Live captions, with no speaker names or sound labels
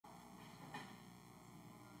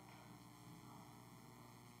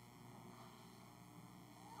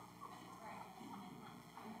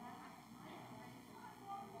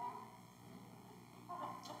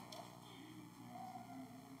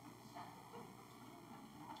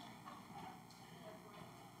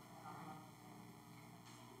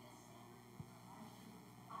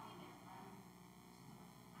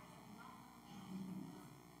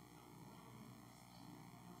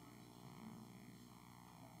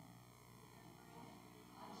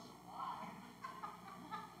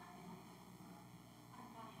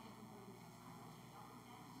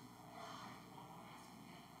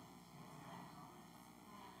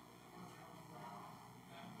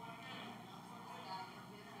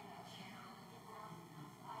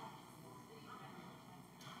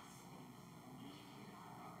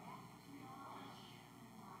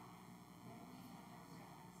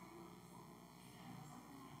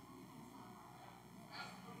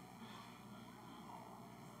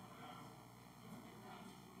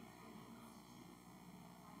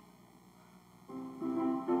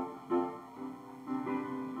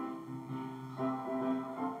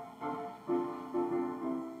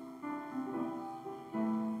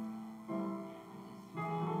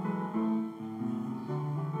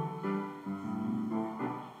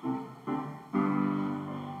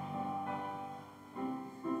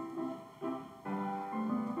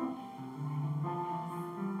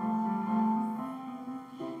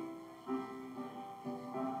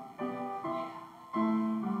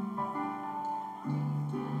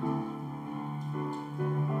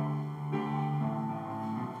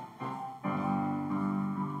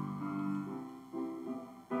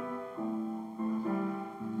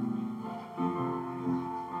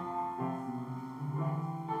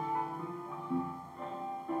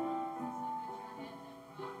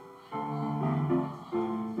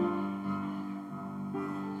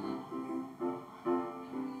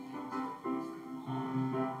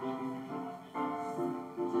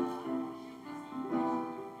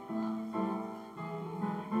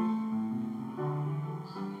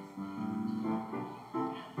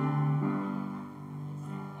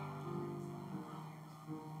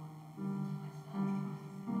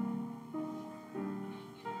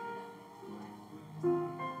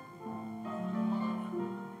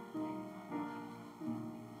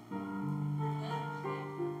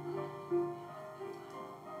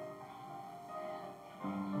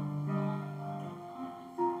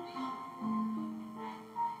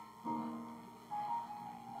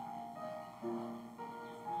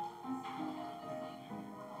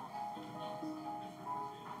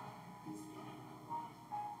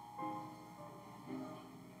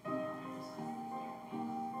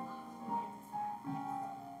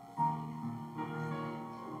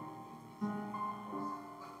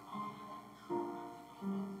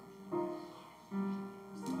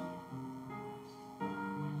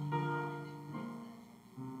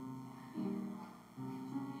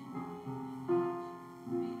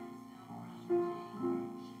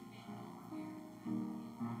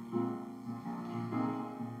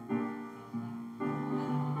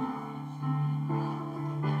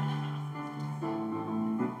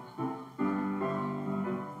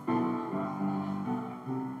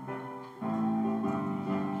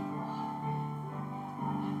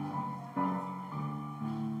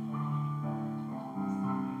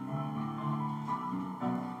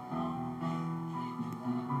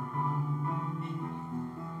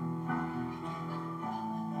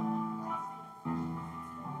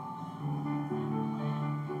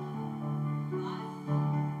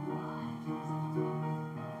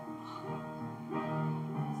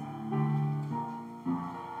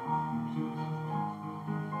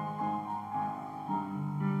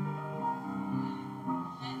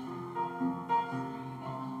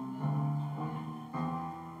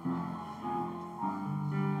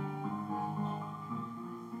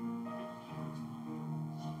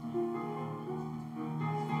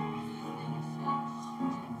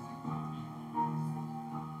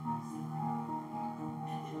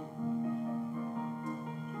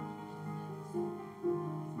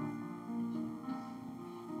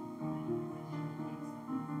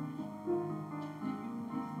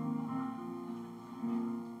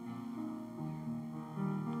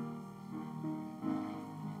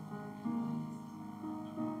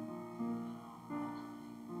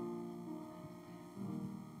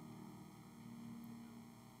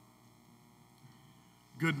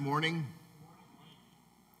Good morning.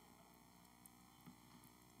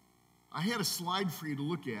 I had a slide for you to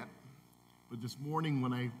look at, but this morning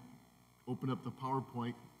when I opened up the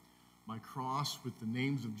PowerPoint, my cross with the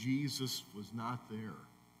names of Jesus was not there.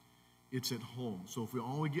 It's at home. So if we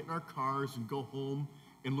all get in our cars and go home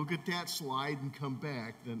and look at that slide and come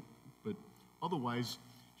back, but otherwise,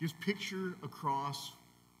 just picture a cross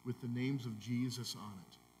with the names of Jesus on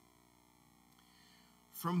it.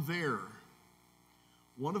 From there,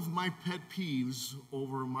 one of my pet peeves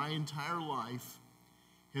over my entire life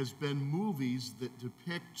has been movies that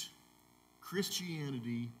depict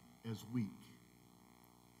Christianity as weak.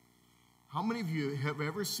 How many of you have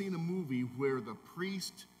ever seen a movie where the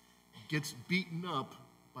priest gets beaten up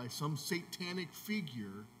by some satanic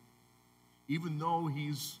figure, even though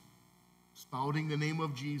he's spouting the name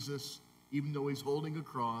of Jesus, even though he's holding a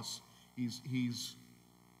cross, he's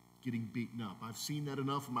getting beaten up? I've seen that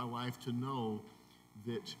enough in my life to know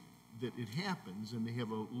that it happens, and they have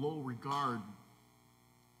a low regard.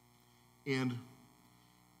 And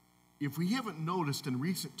if we haven't noticed in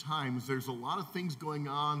recent times, there's a lot of things going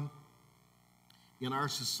on in our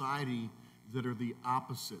society that are the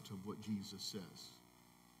opposite of what Jesus says.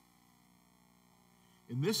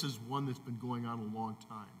 And this is one that's been going on a long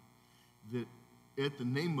time, that at the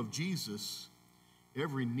name of Jesus,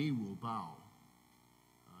 every knee will bow.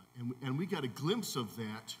 And we got a glimpse of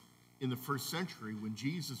that in the first century when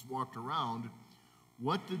Jesus walked around.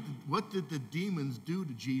 What did the demons do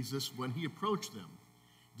to Jesus when he approached them?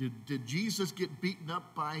 Did Jesus get beaten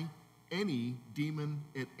up by any demon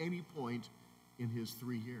at any point in his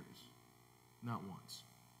 3 years? Not once.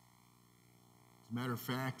 As a matter of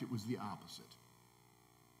fact, it was the opposite.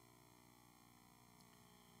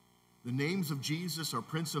 The names of Jesus are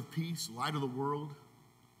Prince of Peace, Light of the World,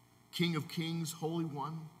 King of Kings, Holy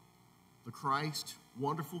One, the Christ,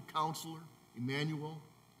 Wonderful Counselor, Emmanuel.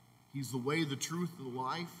 He's the way, the truth, and the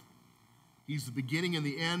life. He's the beginning and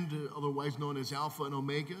the end, otherwise known as Alpha and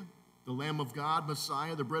Omega, the Lamb of God,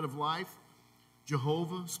 Messiah, the bread of life,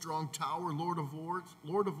 Jehovah, strong tower, Lord of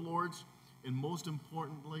Lords, and most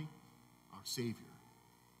importantly, our Savior.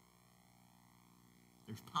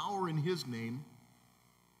 There's power in his name.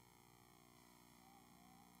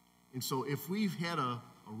 And so if we've had a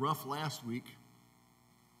rough last week,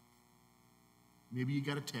 maybe you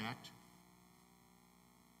got attacked.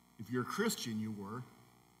 If you're a Christian, you were.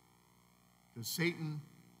 Because Satan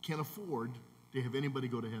can't afford to have anybody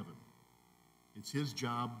go to heaven. It's his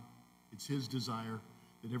job, it's his desire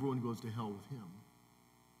that everyone goes to hell with him.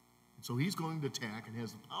 And so he's going to attack and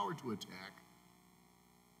has the power to attack.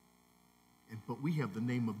 But we have the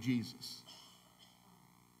name of Jesus.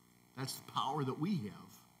 That's the power that we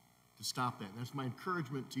have to stop that. And that's my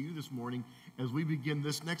encouragement to you this morning as we begin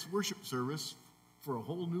this next worship service for a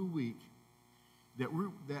whole new week.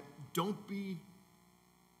 That don't be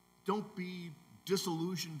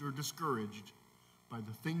disillusioned or discouraged by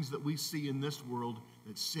the things that we see in this world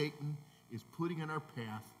that Satan is putting in our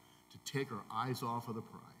path to take our eyes off of the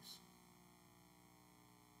prize.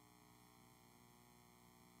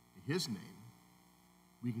 In his name,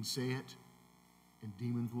 we can say it, and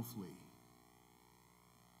demons will flee.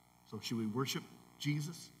 So should we worship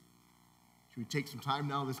Jesus? Should we take some time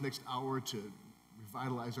now this next hour to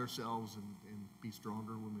revitalize ourselves and be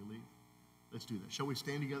stronger when we leave? Let's do that. Shall we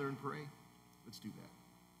stand together and pray? Let's do that.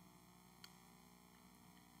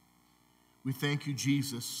 We thank you,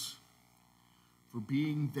 Jesus, for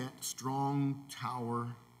being that strong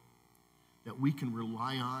tower that we can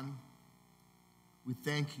rely on. We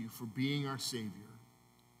thank you for being our Savior,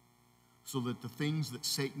 so that the things that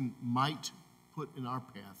Satan might put in our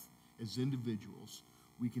path as individuals,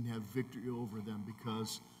 we can have victory over them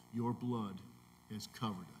because your blood has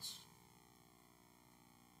covered us.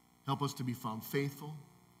 Help us to be found faithful.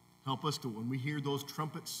 Help us to, when we hear those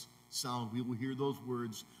trumpets sound, we will hear those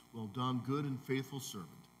words, well done, good and faithful servant.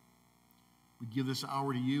 We give this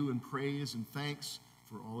hour to you in praise and thanks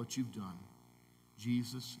for all that you've done.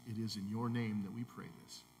 Jesus, it is in your name that we pray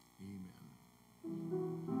this. Amen.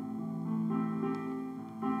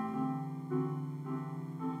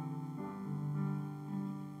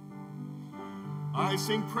 I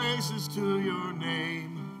sing praises to your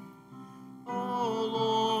name, oh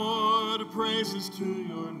Lord, praises to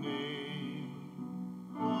your name,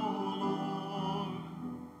 oh Lord,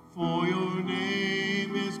 for your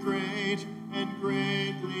name is great and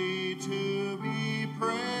greatly to be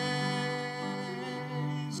praised.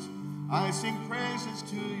 I sing praises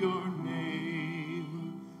to your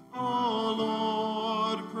name, oh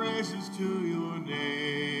Lord, praises to your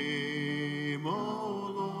name,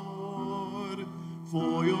 oh Lord,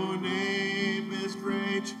 for your name is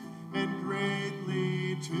great and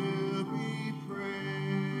greatly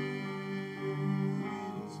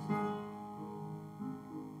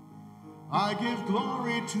I give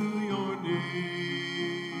glory to your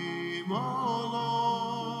name, O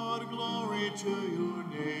Lord, glory to your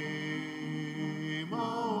name,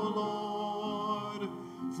 O Lord,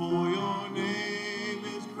 for your name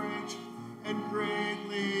is great and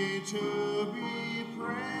greatly to be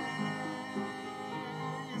praised.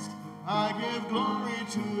 I give glory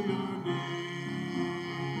to your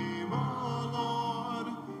name, O Lord,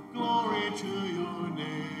 glory to your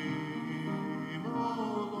name,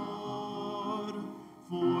 O Lord,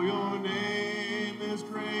 for your name is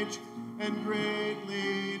great and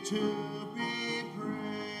greatly to be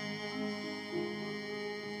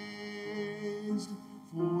praised.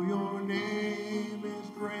 For your name is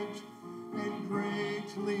great and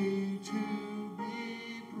greatly to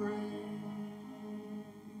be praised.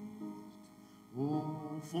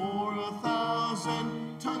 Oh, for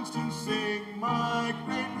 1,000 tongues to sing my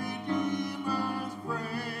great Redeemer's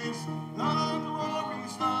praise, the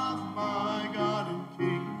glories of my God and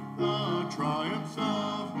King, the triumphs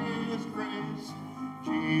of his grace.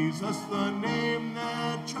 Jesus, the name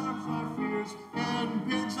that charms our fears and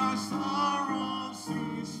bids our sorrows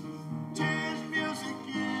cease. 'Tis music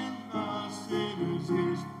in the sinner's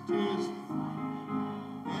ears, 'tis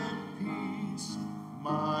and peace.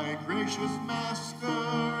 My gracious Master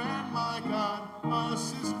and my God,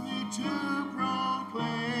 assist me to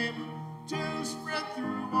proclaim, to spread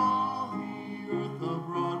through all the earth the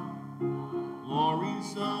broad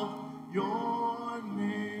glories of your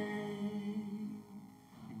name.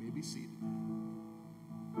 You may be seated.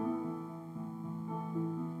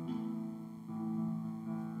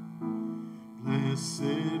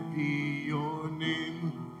 Blessed be your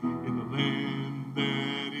name in the land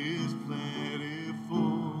that is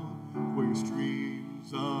plentiful, where your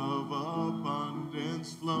streams of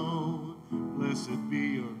abundance flow. Blessed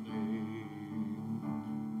be your name.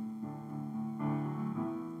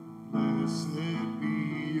 Blessed be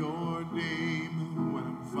your name when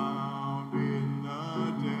I'm found in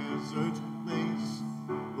the desert place,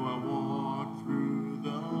 though I walk through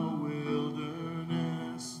the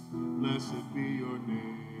wilderness. Blessed be your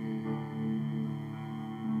name.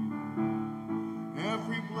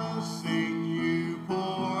 Every blessing you pour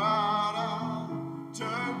out, I'll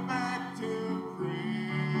turn back to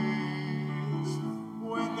praise.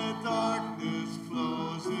 When the darkness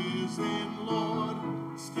closes in, Lord,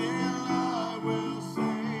 still I will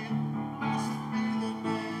say, blessed be the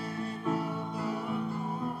name of the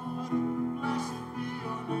Lord. Blessed be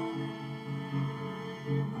your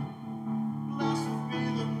name. Blessed be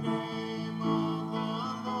the name of the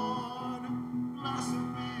Lord. Blessed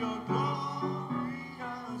be your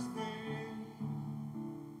glorious name.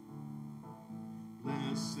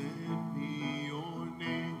 Blessed be your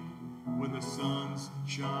name when the sun's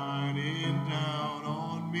shining down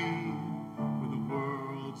on me, when the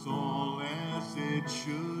world's all as it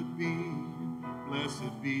should be.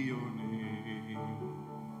 Blessed be your name.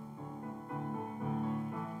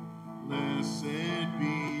 Blessed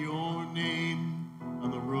be your name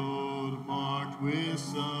on the road marked with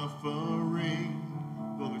suffering,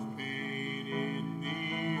 though there's pain in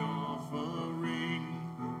the offering.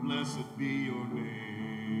 Blessed be your name.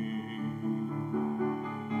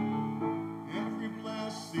 Every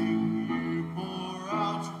blessing you pour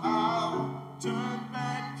out, I'll turn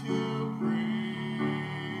back to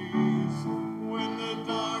praise. When the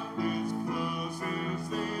darkness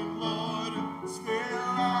closes in, Lord, still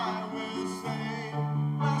I will say,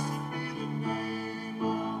 blessed be the name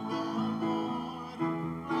of the Lord.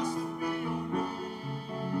 Blessed be your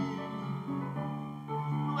name.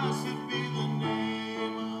 Blessed be the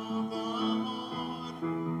name of the Lord.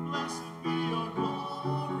 Blessed be your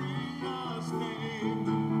glorious name.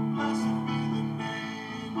 Blessed be the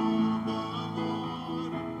name of the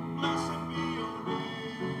Lord. Blessed be your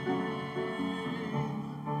name.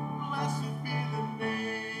 Blessed be the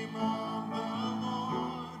name of the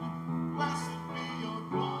Lord. Blessed be your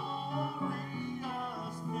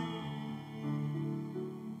glorious name.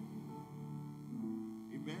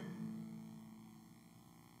 Amen.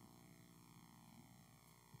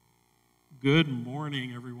 Good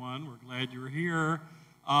morning, everyone. We're glad you're here.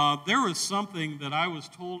 There was something that I was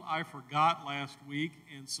told I forgot last week,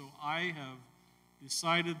 and so I have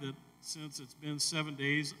decided that since it's been 7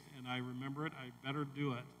 days and I remember it, I better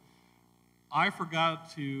do it. I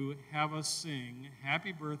forgot to have us sing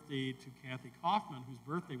Happy Birthday to Kathy Kaufman, whose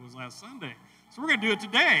birthday was last Sunday. So we're going to do it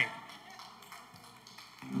today.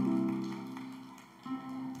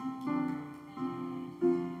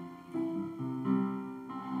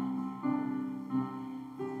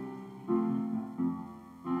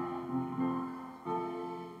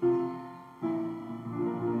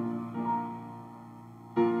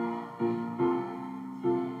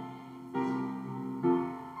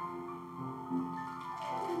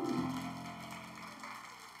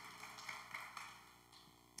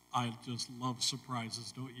 I just love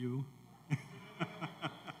surprises, don't you?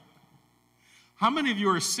 How many of you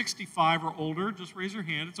are 65 or older? Just raise your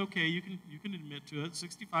hand. It's okay. You can admit to it.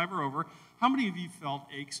 65 or over. How many of you felt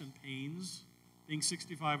aches and pains being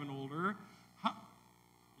 65 and older?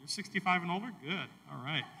 You're 65 and older? Good. All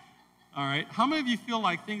right. All right. How many of you feel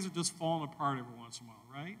like things are just falling apart every once in a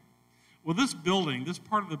while, right? Well, this building, this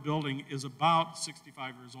part of the building is about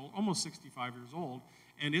 65 years old, almost 65 years old,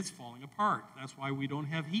 and it's falling apart. That's why we don't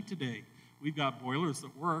have heat today. We've got boilers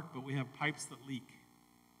that work, but we have pipes that leak,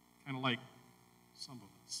 kind of like some of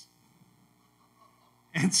us.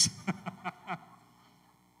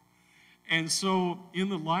 And so in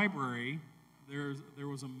the library, there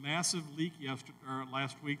was a massive leak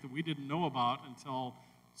last week that we didn't know about until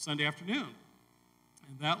Sunday afternoon.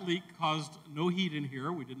 And that leak caused no heat in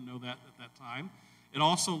here. We didn't know that at that time. It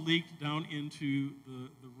also leaked down into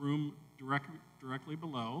the room directly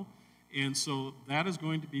below. And so that is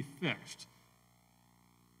going to be fixed.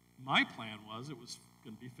 My plan was it was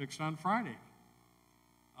going to be fixed on Friday.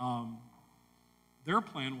 Their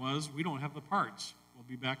plan was we don't have the parts. We'll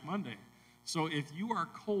be back Monday. So if you are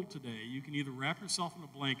cold today, you can either wrap yourself in a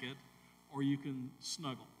blanket or you can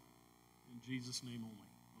snuggle. In Jesus' name only.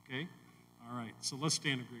 Okay? All right. So let's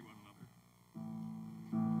stand and greet one another.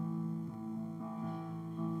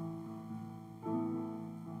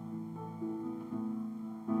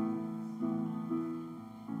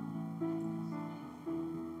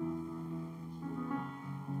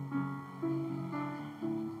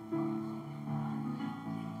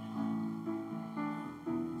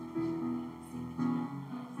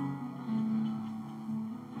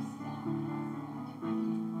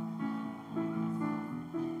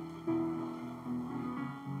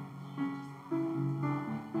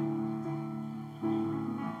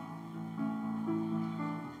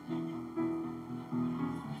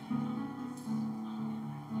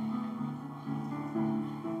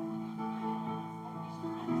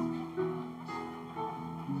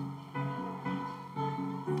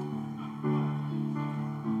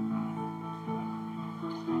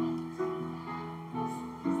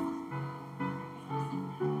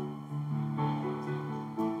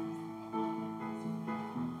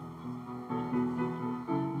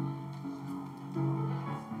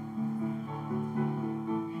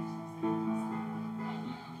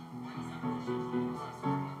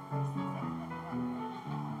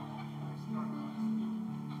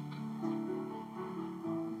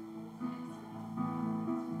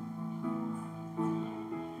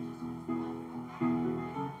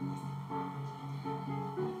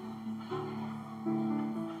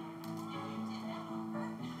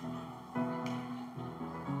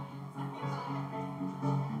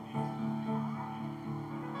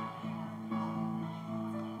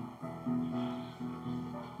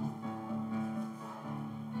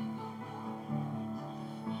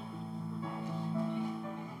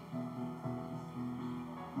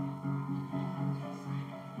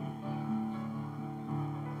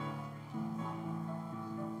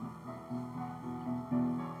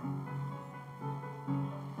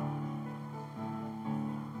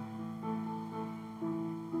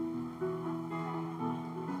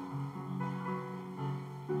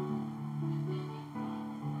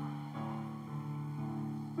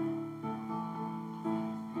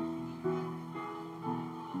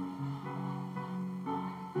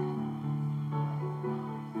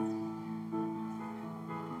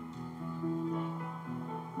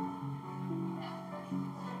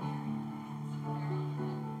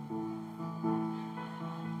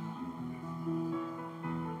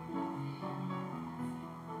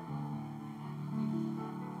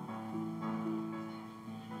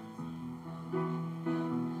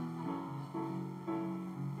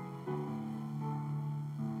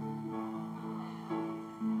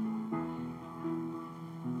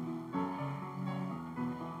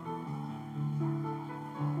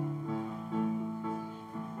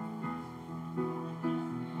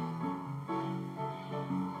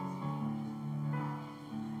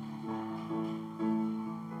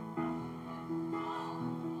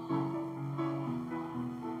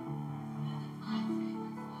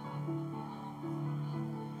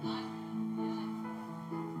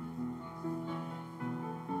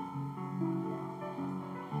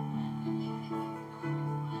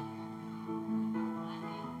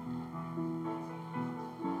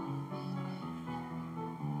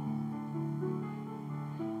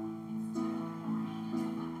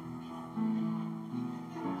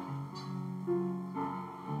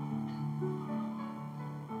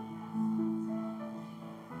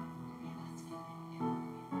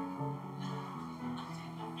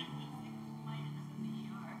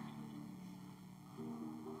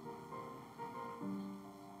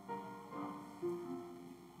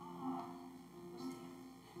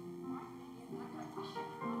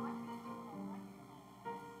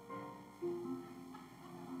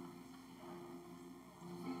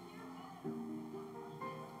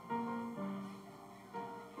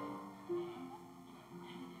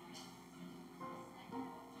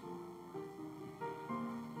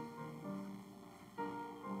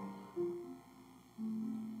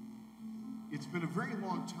 been a very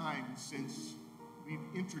long time since we've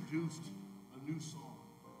introduced a new song.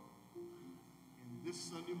 And this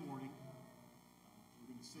Sunday morning, we're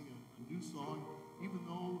going to sing a new song, even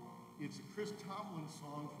though it's a Chris Tomlin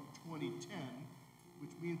song from 2010,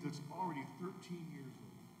 which means it's already 13 years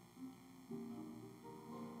old.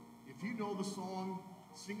 If you know the song,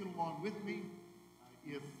 sing it along with me.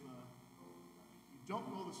 If you don't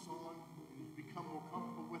know the song and you've become more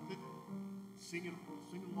comfortable with it, sing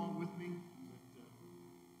along with me. But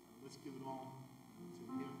let's give it all to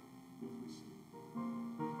Him as we sing.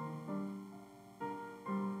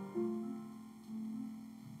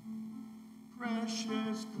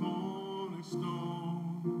 Precious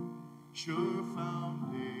cornerstone, sure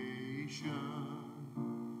foundation,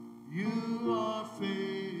 you are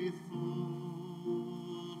faithful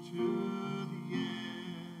to the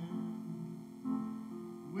end.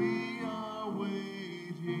 We are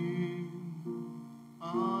waiting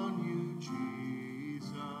on you,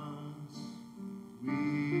 Jesus.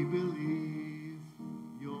 We believe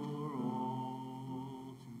you're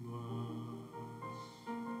all to us.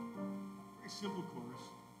 Very simple chorus,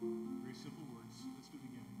 very simple words. Let's do it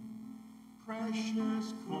again.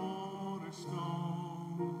 Precious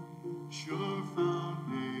cornerstone, sure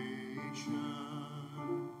foundation,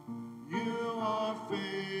 you are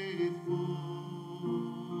faithful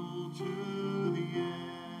to the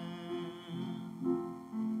end.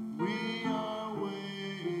 We are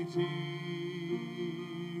waiting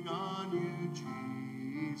on you,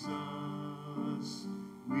 Jesus.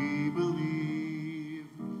 We believe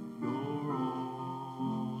you're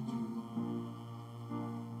all to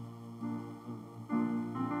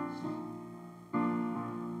us.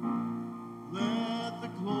 Let the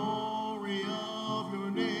glory of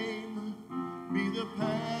your name be the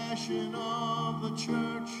passion of the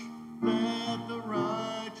church. Let the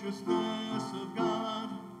righteousness of God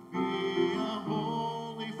be a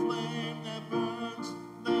holy flame that burns.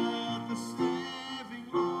 Let the saving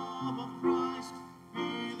love of Christ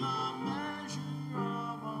be the measure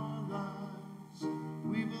of our lives.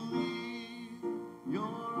 We believe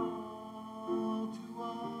you're all to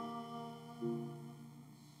us.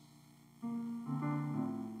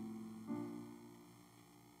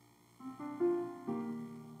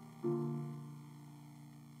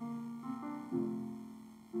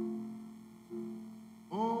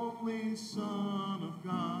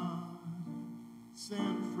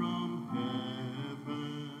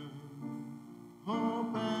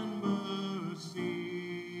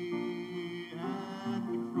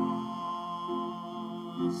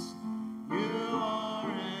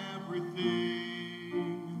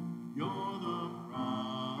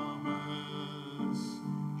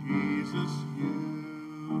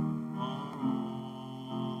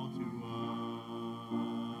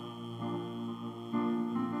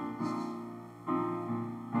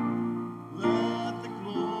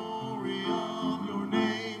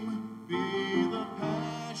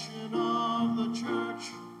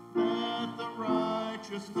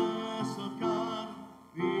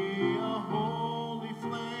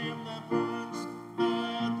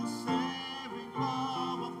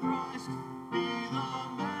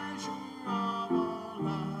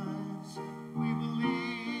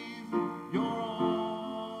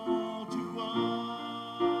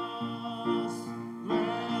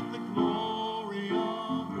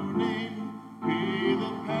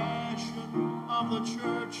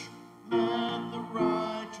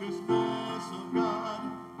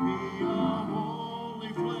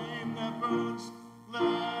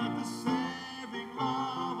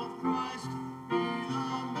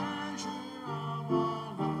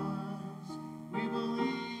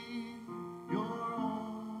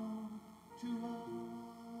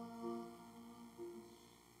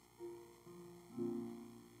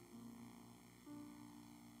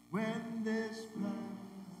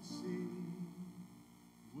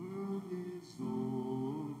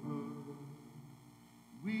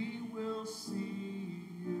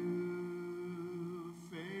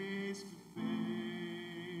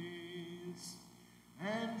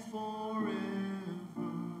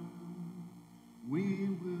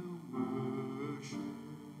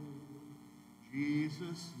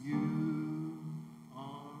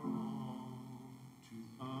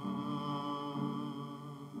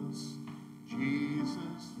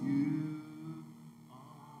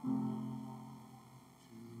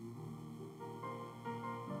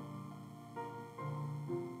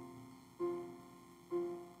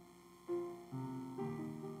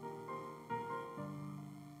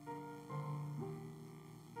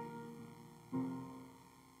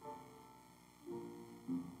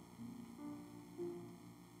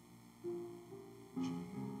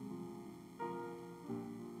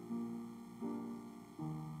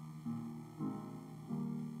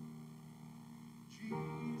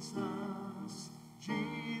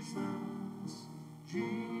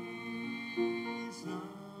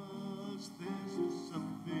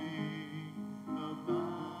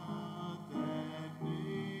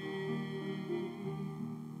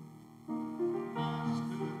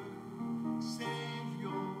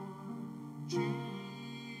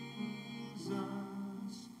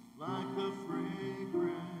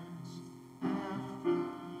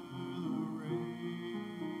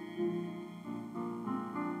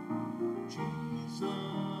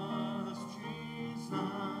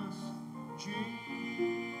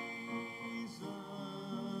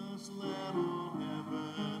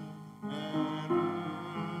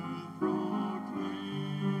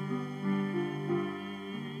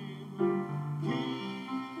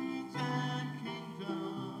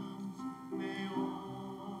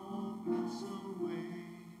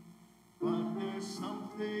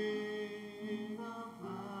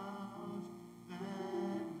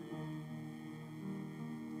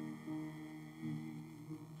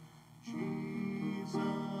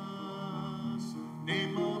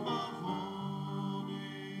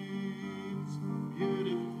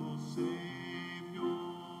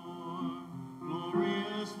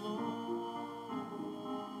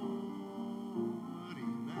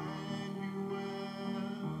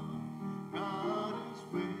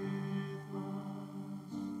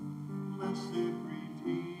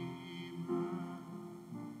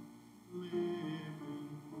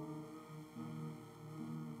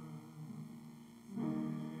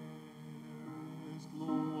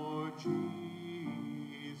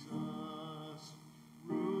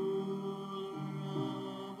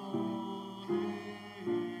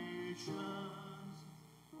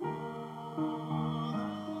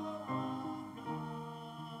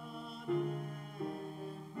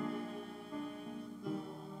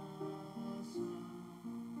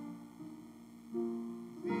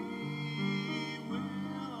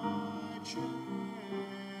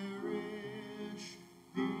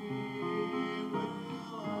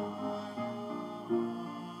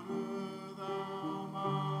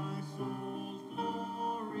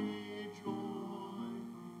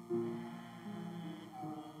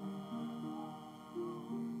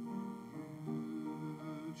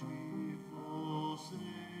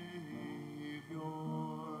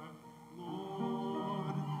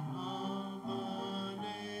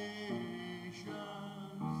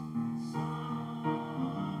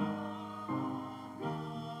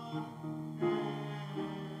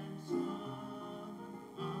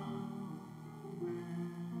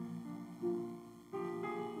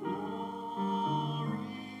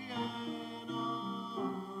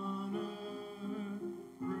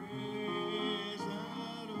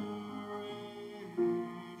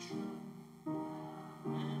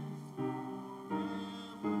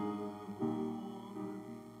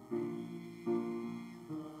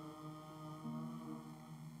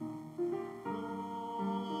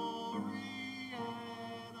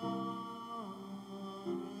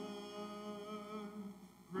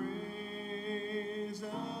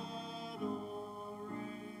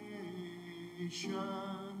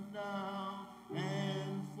 Now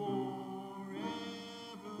and forevermore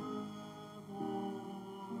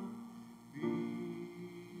be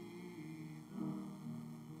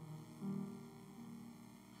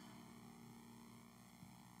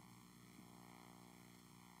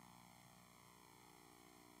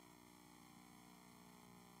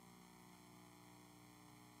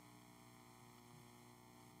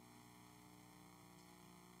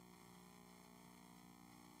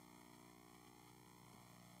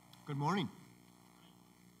Good morning.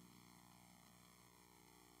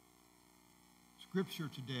 Scripture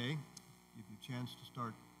today, give you a chance to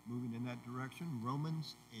start moving in that direction.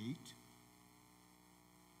 Romans 8,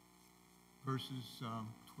 verses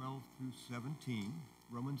 12 through 17.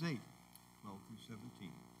 Romans 8, 12 through 17.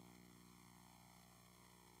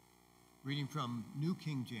 Reading from New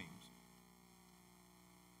King James.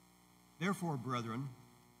 Therefore, brethren,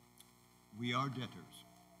 we are debtors,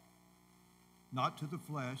 not to the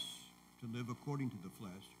flesh, to live according to the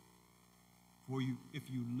flesh. For if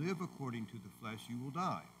you live according to the flesh, you will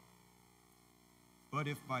die. But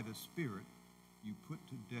if by the Spirit you put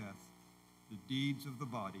to death the deeds of the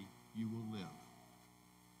body, you will live.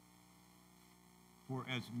 For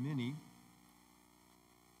as many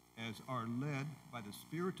as are led by the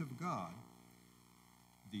Spirit of God,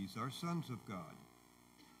 these are sons of God.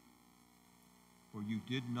 For you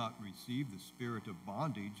did not receive the spirit of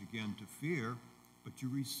bondage again to fear, but you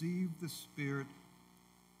received the Spirit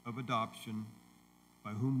of adoption,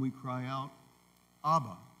 by whom we cry out,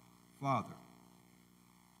 Abba, Father.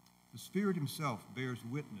 The Spirit himself bears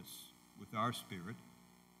witness with our spirit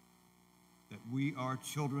that we are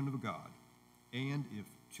children of God, and if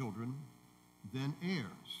children, then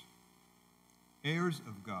heirs, heirs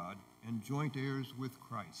of God, and joint heirs with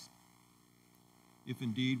Christ, if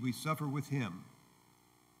indeed we suffer with him,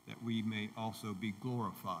 that we may also be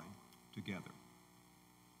glorified together.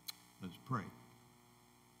 Let's pray.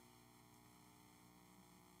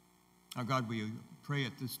 Now, God, we pray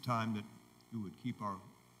at this time that you would keep our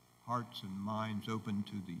hearts and minds open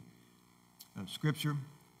to the Scripture,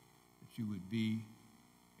 that you would be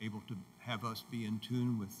able to have us be in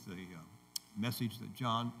tune with the message that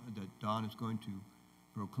Don is going to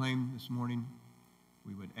proclaim this morning.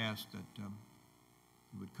 We would ask that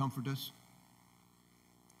you would comfort us,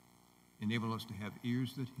 enable us to have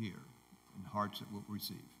ears that hear and hearts that will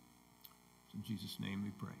receive. In Jesus' name we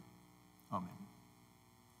pray. Amen.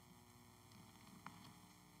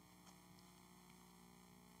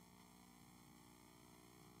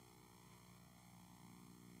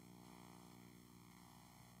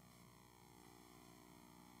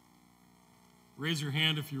 Raise your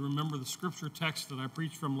hand if you remember the scripture text that I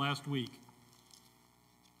preached from last week.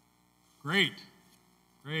 Great.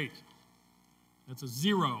 Great. That's a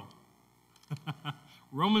 0.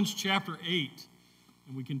 Romans chapter 8.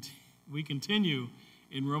 And we continue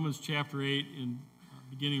in Romans chapter 8 in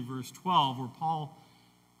beginning verse 12, where Paul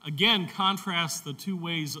again contrasts the two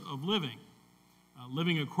ways of living,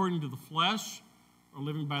 living according to the flesh or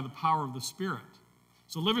living by the power of the Spirit.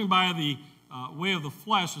 So living by the way of the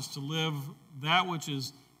flesh is to live that which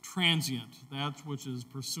is transient, that which is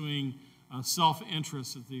pursuing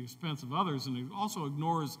self-interest at the expense of others, and it also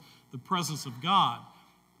ignores the presence of God.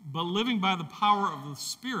 But living by the power of the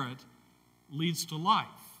Spirit leads to life.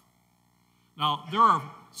 Now, there are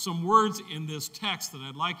some words in this text that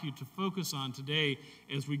I'd like you to focus on today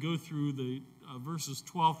as we go through the verses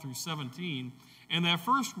 12 through 17. And that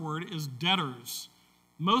first word is debtors.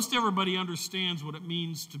 Most everybody understands what it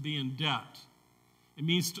means to be in debt. It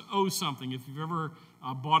means to owe something. If you've ever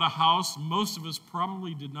bought a house, most of us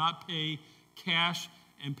probably did not pay cash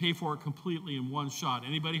and pay for it completely in one shot.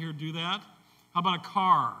 Anybody here do that? How about a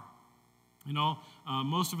car?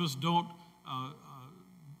 Most of us don't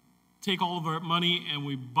take all of our money and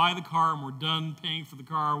we buy the car and we're done paying for the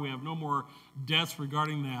car. We have no more debts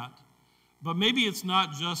regarding that. But maybe it's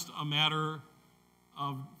not just a matter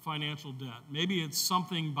of financial debt. Maybe it's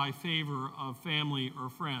something by favor of family or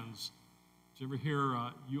friends. Did you ever hear,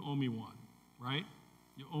 you owe me one, right?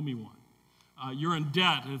 You owe me one. You're in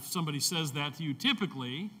debt if somebody says that to you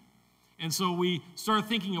typically. And so we start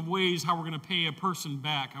thinking of ways how we're going to pay a person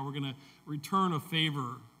back, how we're going to return a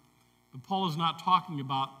favor. But Paul is not talking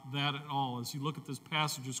about that at all. As you look at this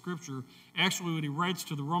passage of Scripture, actually what he writes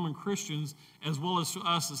to the Roman Christians as well as to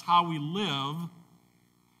us is how we live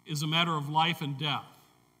is a matter of life and death.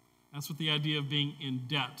 That's what the idea of being in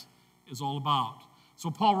debt is all about.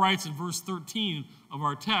 So Paul writes in verse 13 of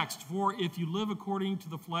our text, "For if you live according to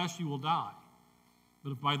the flesh, you will die.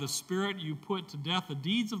 But if by the Spirit you put to death the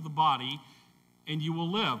deeds of the body, and you will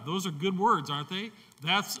live." Those are good words, aren't they?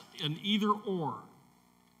 That's an either or.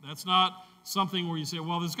 That's not something where you say,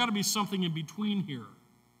 well, there's got to be something in between here.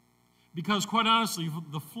 Because quite honestly,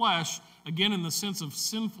 the flesh, again in the sense of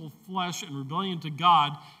sinful flesh and rebellion to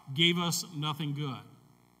God, gave us nothing good.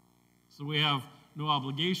 So we have no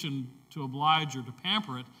obligation to oblige or to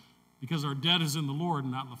pamper it because our debt is in the Lord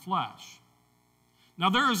and not in the flesh. Now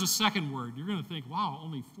there is a second word. You're going to think, wow,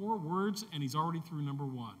 only 4 words and he's already through number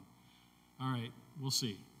 1. All right, we'll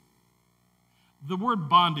see. The word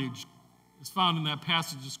bondage is found in that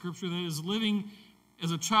passage of Scripture. That is, living as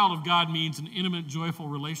a child of God means an intimate, joyful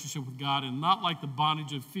relationship with God and not like the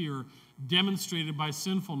bondage of fear demonstrated by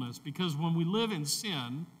sinfulness. Because when we live in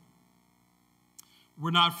sin, we're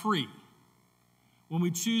not free. When we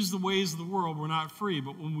choose the ways of the world, we're not free.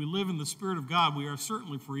 But when we live in the Spirit of God, we are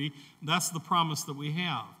certainly free. That's the promise that we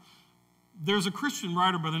have. There's a Christian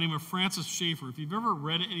writer by the name of Francis Schaeffer. If you've ever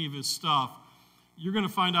read any of his stuff, you're going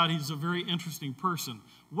to find out he's a very interesting person.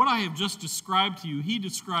 What I have just described to you, he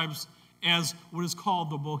describes as what is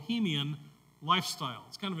called the bohemian lifestyle.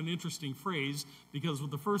 It's kind of an interesting phrase because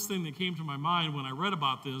the first thing that came to my mind when I read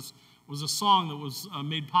about this was a song that was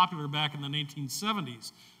made popular back in the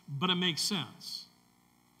 1970s, but it makes sense.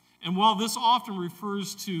 And while this often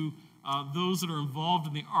refers to those that are involved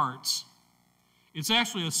in the arts, it's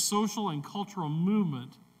actually a social and cultural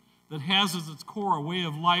movement that has as its core a way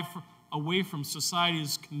of life away from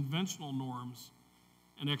society's conventional norms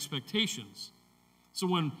and expectations. So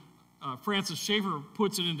when Francis Schaeffer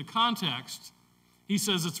puts it into context, he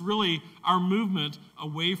says it's really our movement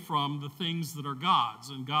away from the things that are God's.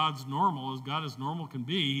 And God's normal, as God as normal can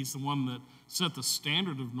be. He's the one that set the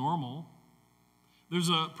standard of normal. There's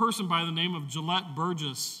a person by the name of Gillette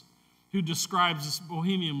Burgess who describes this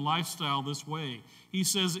bohemian lifestyle this way. He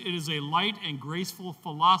says it is a light and graceful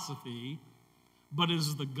philosophy, but it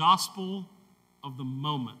is the gospel of the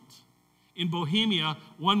moment. In Bohemia,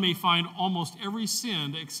 one may find almost every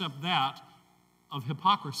sin except that of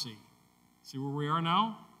hypocrisy. See where we are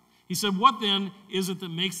now? He said, what then is it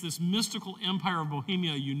that makes this mystical empire of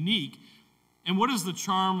Bohemia unique? And what is the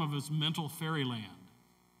charm of its mental fairyland?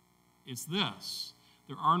 It's this: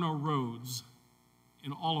 there are no roads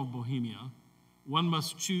in all of Bohemia. One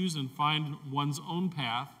must choose and find one's own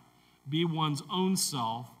path, be one's own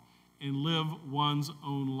self, and live one's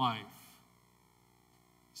own life.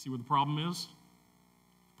 See what the problem is?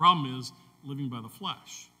 The problem is living by the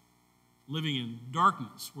flesh, living in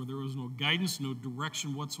darkness where there is no guidance, no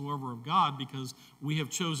direction whatsoever of God because we have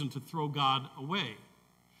chosen to throw God away.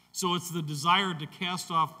 So it's the desire to cast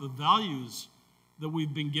off the values that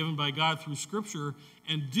we've been given by God through Scripture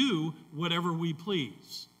and do whatever we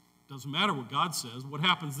please. Doesn't matter what God says. What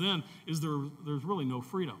happens then is there's really no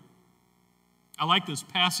freedom. I like this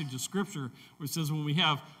passage of Scripture where it says when we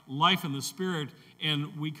have life in the Spirit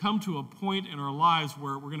and we come to a point in our lives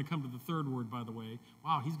where we're going to come to the third word, by the way.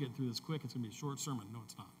 Wow, he's getting through this quick. It's going to be a short sermon. No,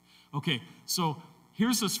 it's not. Okay, so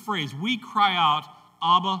here's this phrase. We cry out,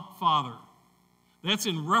 Abba, Father. That's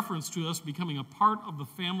in reference to us becoming a part of the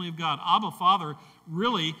family of God. Abba, Father,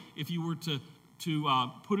 really, if you were to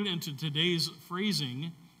put it into today's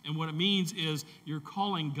phrasing, and what it means is you're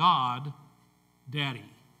calling God Daddy.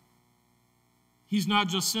 He's not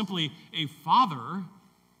just simply a father,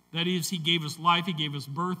 that is, he gave us life, he gave us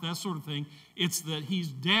birth, that sort of thing. It's that he's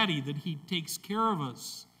Daddy, that he takes care of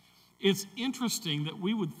us. It's interesting that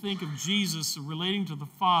we would think of Jesus relating to the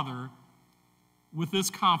Father with this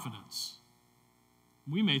confidence.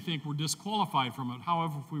 We may think we're disqualified from it.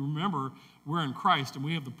 However, if we remember, we're in Christ, and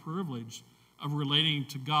we have the privilege of relating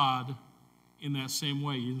to God in that same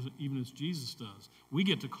way, even as Jesus does. We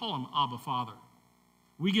get to call him Abba, Father.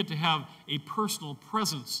 We get to have a personal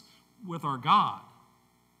presence with our God.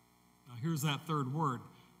 Now, here's that third word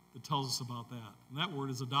that tells us about that, and that word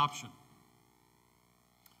is adoption.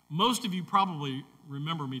 Most of you probably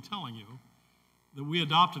remember me telling you that we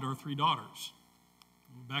adopted our 3 daughters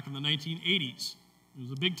back in the 1980s. It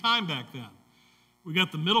was a big time back then. We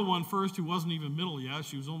got the middle one first, who wasn't even middle yet.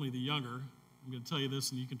 She was only the younger. I'm going to tell you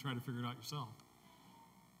this, and you can try to figure it out yourself.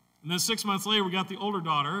 And then 6 months later, we got the older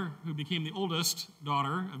daughter, who became the oldest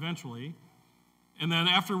daughter eventually. And then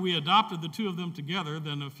after we adopted the 2 of them together,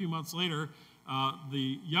 then a few months later,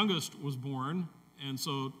 the youngest was born. And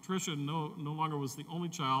so Tricia no longer was the only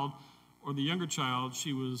child or the younger child.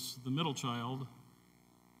 She was the middle child.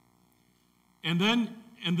 And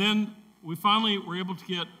then we finally were able to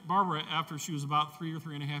get Barbara after she was about 3 or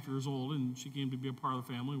 3.5 years old, and she came to be a part of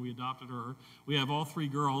the family. We adopted her. We have all 3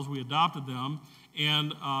 girls. We adopted them,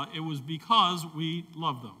 and it was because we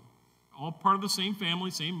loved them. All part of the same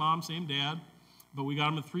family, same mom, same dad, but we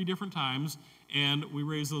got them at 3 different times, and we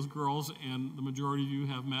raised those girls, and the majority of you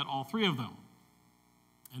have met all 3 of them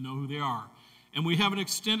and know who they are. And we have an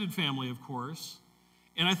extended family, of course.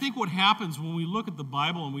 And I think what happens when we look at the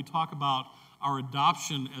Bible and we talk about our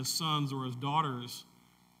adoption as sons or as daughters,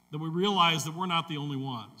 that we realize that we're not the only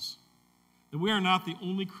ones, that we are not the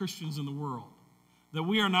only Christians in the world, that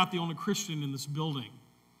we are not the only Christian in this building,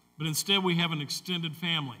 but instead we have an extended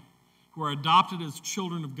family who are adopted as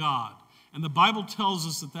children of God. And the Bible tells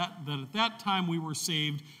us that at that time we were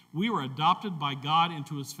saved, we were adopted by God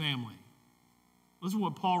into his family. Listen to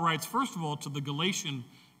what Paul writes, first of all, to the Galatian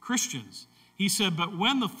Christians. He said, "But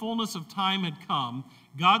when the fullness of time had come,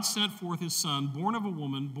 God sent forth his Son, born of a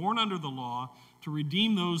woman, born under the law, to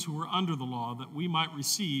redeem those who were under the law, that we might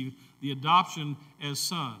receive the adoption as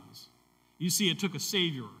sons." You see, it took a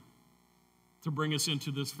Savior to bring us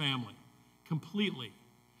into this family completely.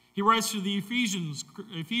 He writes to the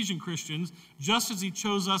Ephesian Christians, "Just as he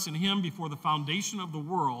chose us in him before the foundation of the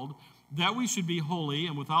world, that we should be holy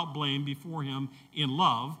and without blame before him in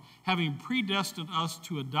love, having predestined us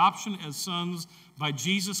to adoption as sons by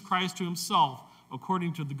Jesus Christ to himself,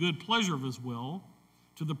 according to the good pleasure of his will,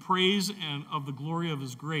 to the praise and of the glory of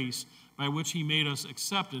his grace, by which he made us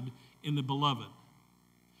accepted in the beloved."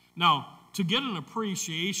 Now, to get an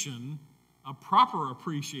appreciation, a proper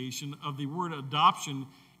appreciation of the word adoption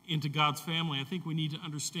into God's family, I think we need to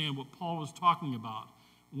understand what Paul was talking about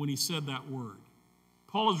when he said that word.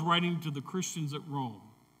 Paul is writing to the Christians at Rome.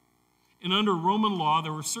 And under Roman law,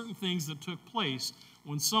 there were certain things that took place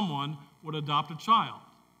when someone would adopt a child.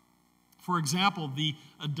 For example, the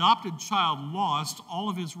adopted child lost all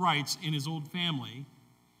of his rights in his old family,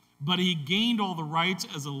 but he gained all the rights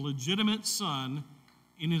as a legitimate son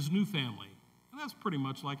in his new family. And that's pretty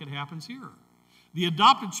much like it happens here. The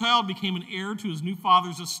adopted child became an heir to his new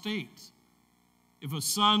father's estate. If a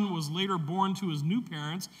son was later born to his new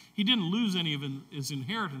parents, he didn't lose any of his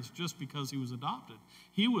inheritance just because he was adopted.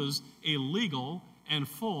 He was a legal and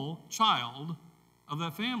full child of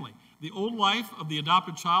that family. The old life of the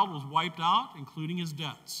adopted child was wiped out, including his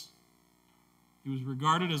debts. He was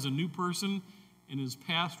regarded as a new person, and his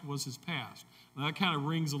past was his past. Now, that kind of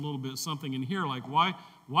rings a little bit something in here, like why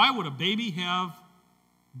would a baby have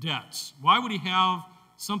debts? Why would he have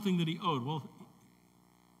something that he owed? Well,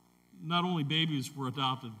 not only babies were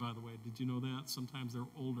adopted, by the way. Did you know that? Sometimes they're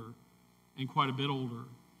older, and quite a bit older,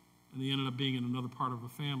 and they ended up being in another part of a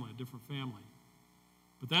family, a different family.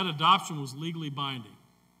 But that adoption was legally binding.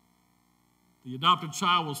 The adopted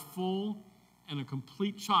child was full and a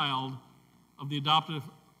complete child of the adoptive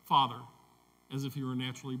father, as if he were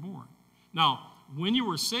naturally born. Now, when you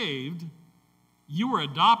were saved, you were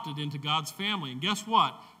adopted into God's family. And guess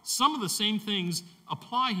what? Some of the same things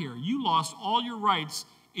apply here. You lost all your rights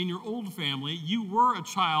in your old family. You were a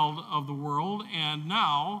child of the world, and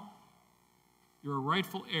now you're a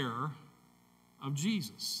rightful heir of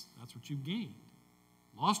Jesus. That's what you've gained.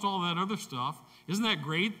 Lost all that other stuff. Isn't that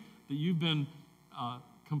great that you've been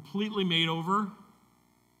completely made over?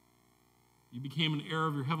 You became an heir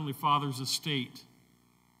of your Heavenly Father's estate.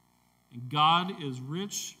 And God is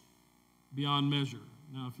rich beyond measure.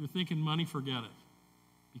 Now, if you're thinking money, forget it,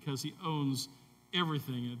 because he owns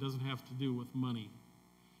everything, and it doesn't have to do with money.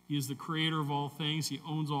 He is the creator of all things. He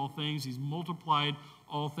owns all things. He's multiplied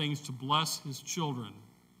all things to bless his children,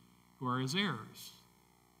 who are his heirs.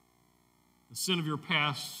 The sin of your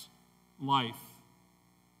past life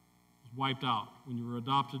was wiped out when you were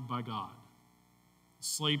adopted by God. The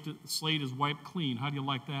slate is wiped clean. How do you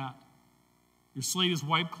like that? Your slate is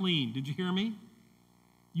wiped clean. Did you hear me?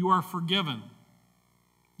 You are forgiven.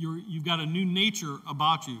 You've got a new nature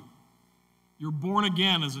about you. You're born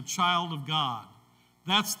again as a child of God.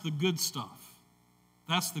 That's the good stuff.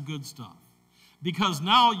 That's the good stuff. Because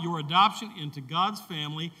now your adoption into God's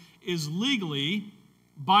family is legally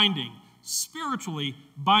binding, spiritually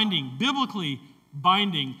binding, biblically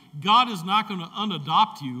binding. God is not going to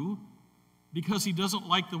unadopt you because he doesn't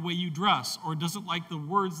like the way you dress or doesn't like the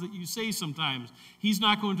words that you say sometimes. He's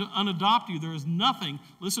not going to unadopt you. There is nothing,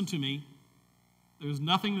 listen to me, there's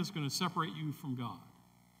nothing that's going to separate you from God.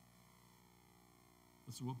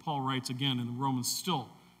 This is what Paul writes again in Romans still,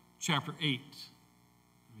 chapter 8.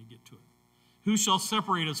 Let me get to it. Who shall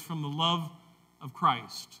separate us from the love of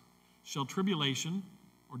Christ? Shall tribulation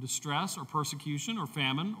or distress or persecution or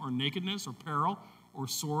famine or nakedness or peril or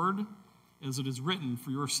sword? As it is written, for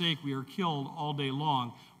your sake we are killed all day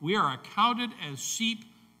long. We are accounted as sheep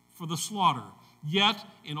for the slaughter. Yet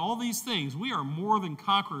in all these things we are more than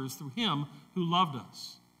conquerors through him who loved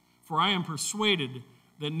us. For I am persuaded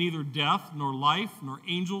that neither death, nor life, nor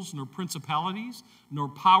angels, nor principalities, nor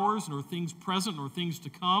powers, nor things present, nor things to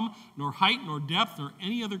come, nor height, nor depth, nor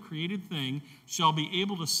any other created thing shall be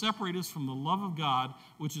able to separate us from the love of God,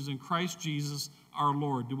 which is in Christ Jesus our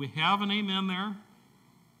Lord. Do we have an amen there?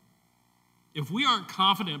 If we aren't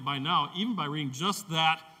confident by now, even by reading just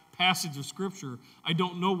that passage of Scripture, I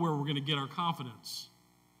don't know where we're going to get our confidence.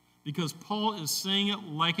 Because Paul is saying it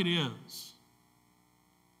like it is.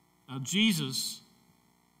 Now, Jesus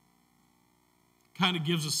kind of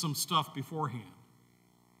gives us some stuff beforehand.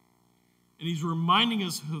 And he's reminding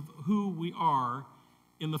us of who we are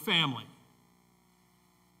in the family.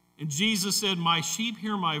 And Jesus said, my sheep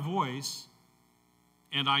hear my voice,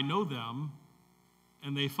 and I know them,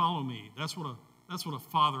 and they follow me. That's what a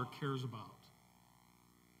father cares about.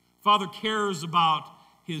 Father cares about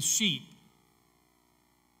his sheep.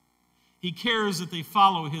 He cares that they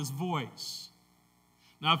follow his voice.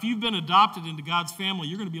 Now, if you've been adopted into God's family,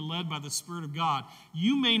 you're going to be led by the Spirit of God.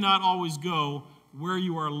 You may not always go where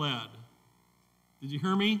you are led. Did you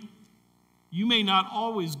hear me? You may not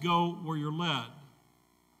always go where you're led.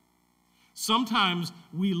 Sometimes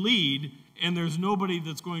we lead and there's nobody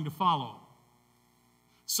that's going to follow.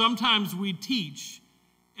 Sometimes we teach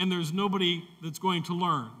and there's nobody that's going to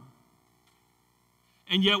learn.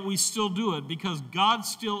 And yet we still do it because God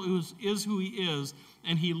still is who he is,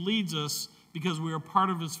 and he leads us because we are part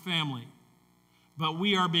of his family. But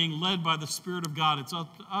we are being led by the Spirit of God. It's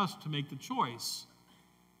up to us to make the choice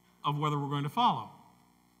of whether we're going to follow.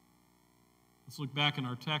 Let's look back in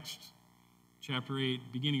our text, chapter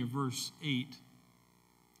 8, beginning of verse 8.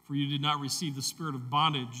 For you did not receive the spirit of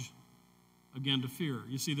bondage again to fear.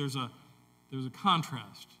 You see, there's a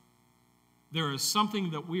contrast. There is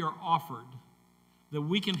something that we are offered, that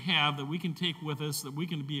we can have, that we can take with us, that we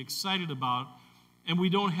can be excited about, and we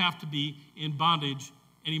don't have to be in bondage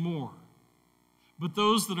anymore. But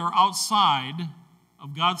those that are outside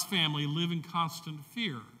of God's family live in constant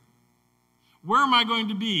fear. Where am I going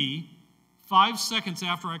to be 5 seconds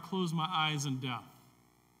after I close my eyes in death?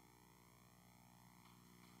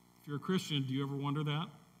 If you're a Christian, do you ever wonder that?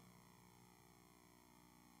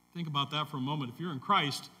 Think about that for a moment. If you're in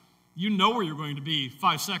Christ, you know where you're going to be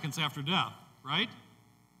 5 seconds after death, right?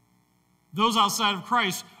 Those outside of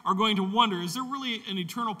Christ are going to wonder, is there really an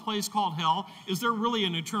eternal place called hell? Is there really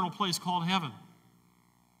an eternal place called heaven?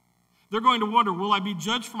 They're going to wonder, will I be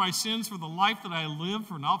judged for my sins for the life that I live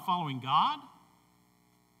for not following God?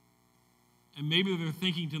 And maybe they're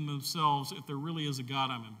thinking to themselves, if there really is a God,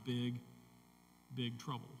 I'm in big, big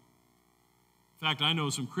trouble. In fact, I know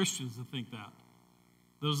some Christians that think that.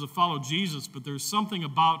 Those that follow Jesus, but there's something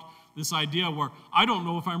about this idea where I don't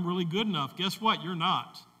know if I'm really good enough. Guess what? You're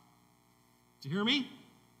not. Do you hear me?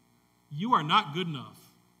 You are not good enough.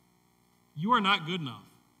 You are not good enough.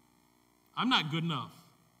 I'm not good enough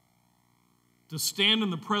to stand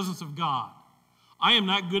in the presence of God. I am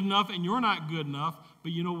not good enough, and you're not good enough,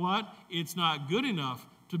 but you know what? It's not good enough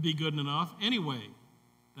to be good enough anyway.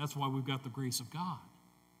 That's why we've got the grace of God.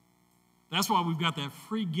 That's why we've got that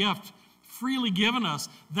free gift freely given us.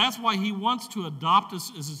 That's why he wants to adopt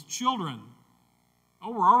us as his children.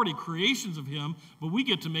 Oh, we're already creations of him, but we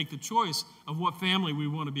get to make the choice of what family we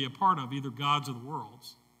want to be a part of, either God's or the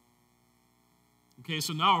world's. Okay,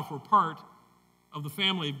 so now if we're part of the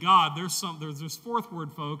family of God, there's this fourth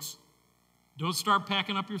word, folks. Don't start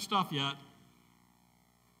packing up your stuff yet.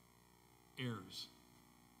 Heirs.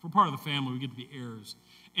 If we're part of the family, we get to be heirs.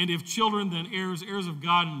 And if children, then heirs, heirs of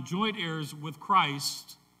God, and joint heirs with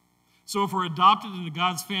Christ. So if we're adopted into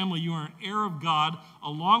God's family, you are an heir of God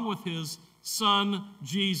along with his Son,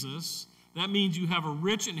 Jesus. That means you have a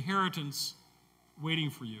rich inheritance waiting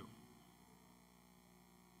for you.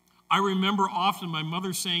 I remember often my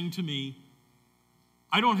mother saying to me,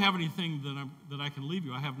 I don't have anything that I can leave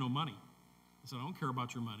you. I have no money. I said, I don't care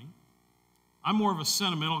about your money. I'm more of a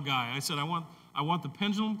sentimental guy. I said, I want the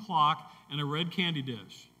pendulum clock and a red candy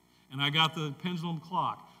dish. And I got the pendulum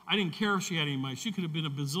clock. I didn't care if she had any money. She could have been a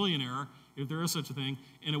bazillionaire, if there is such a thing,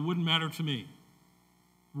 and it wouldn't matter to me.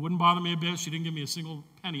 It wouldn't bother me a bit. She didn't give me a single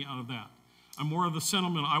penny out of that. I'm more of the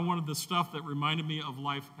sentimental. I wanted the stuff that reminded me of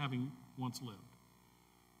life having once lived.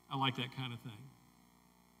 I like that kind of thing.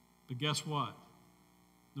 But guess what?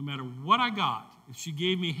 No matter what I got, if she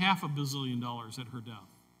gave me $500 million at her death,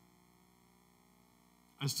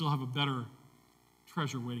 I still have a better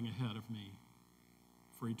treasure waiting ahead of me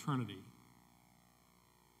for eternity.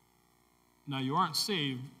 Now, you aren't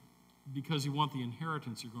saved because you want the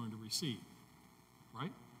inheritance you're going to receive,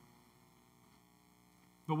 right?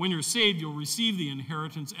 But when you're saved, you'll receive the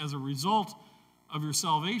inheritance as a result of your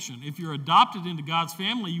salvation. If you're adopted into God's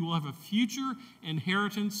family, you will have a future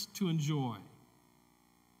inheritance to enjoy.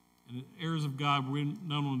 And as heirs of God, we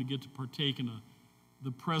not only get to partake in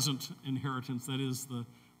the present inheritance, that is the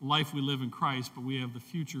life we live in Christ, but we have the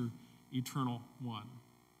future eternal one.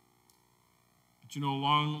 But you know,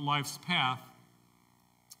 along life's path,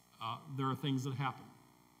 there are things that happen.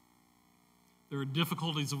 There are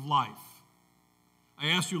difficulties of life. I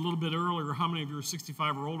asked you a little bit earlier how many of you are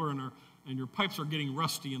 65 or older and your pipes are getting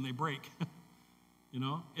rusty and they break. You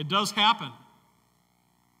know, it does happen.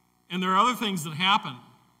 And there are other things that happen.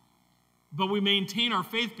 But we maintain our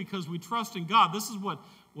faith because we trust in God. This is what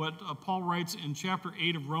Paul writes in chapter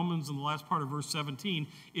 8 of Romans in the last part of verse 17.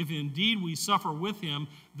 If indeed we suffer with him,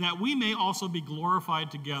 that we may also be glorified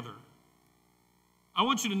together. I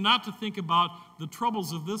want you to not to think about the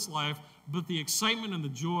troubles of this life, but the excitement and the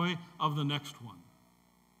joy of the next one.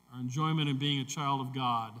 Our enjoyment in being a child of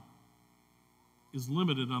God is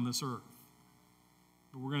limited on this earth.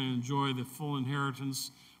 But we're going to enjoy the full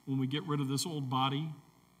inheritance when we get rid of this old body.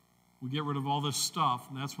 We get rid of all this stuff,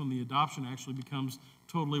 and that's when the adoption actually becomes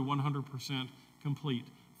totally 100% complete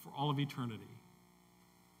for all of eternity.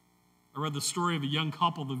 I read the story of a young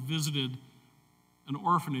couple that visited an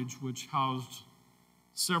orphanage which housed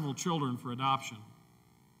several children for adoption.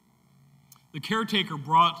 The caretaker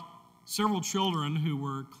brought several children who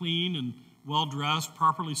were clean and well-dressed,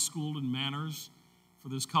 properly schooled in manners for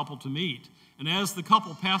this couple to meet. And as the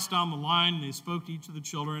couple passed down the line and they spoke to each of the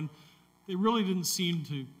children, they really didn't seem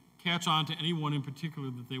to catch on to anyone in particular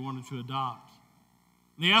that they wanted to adopt.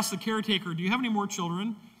 And they asked the caretaker, do you have any more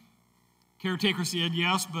children? Caretaker said,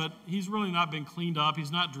 yes, but he's really not been cleaned up.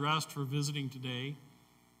 He's not dressed for visiting today.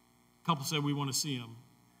 The couple said, we want to see him.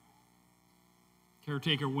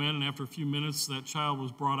 Caretaker went, and after a few minutes, that child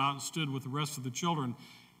was brought out and stood with the rest of the children.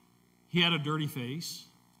 He had a dirty face.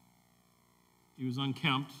 He was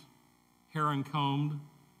unkempt, hair uncombed,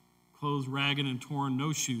 clothes ragged and torn,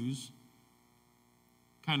 no shoes.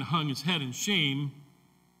 Kind of hung his head in shame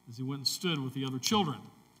as he went and stood with the other children.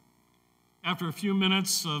 After a few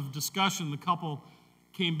minutes of discussion, the couple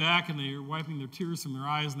came back and they were wiping their tears from their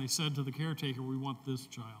eyes, and they said to the caretaker, we want this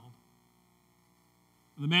child.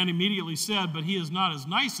 The man immediately said, but he is not as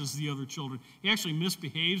nice as the other children. He actually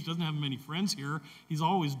misbehaves, doesn't have many friends here. He's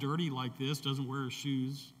always dirty like this, doesn't wear his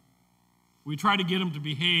shoes. We try to get him to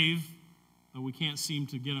behave, but we can't seem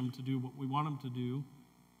to get him to do what we want him to do.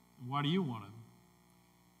 And why do you want him?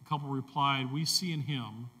 The couple replied, we see in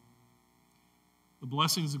him the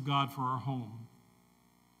blessings of God for our home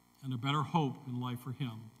and a better hope in life for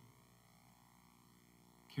him.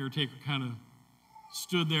 Caretaker kind of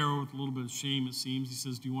stood there with a little bit of shame, it seems. He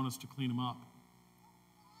says, do you want us to clean him up?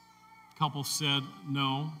 The couple said,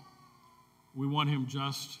 no, we want him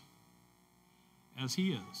just as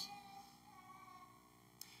he is.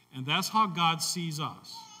 And that's how God sees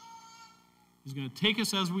us. He's going to take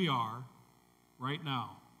us as we are right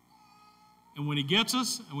now. And when he gets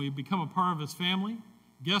us and we become a part of his family,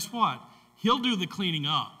 guess what? He'll do the cleaning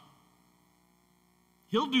up.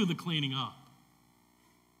 He'll do the cleaning up.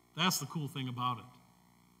 That's the cool thing about it.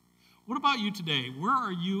 What about you today? Where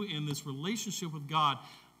are you in this relationship with God?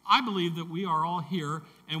 I believe that we are all here,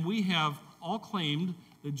 and we have all claimed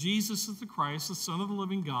that Jesus is the Christ, the Son of the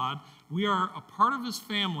living God. We are a part of his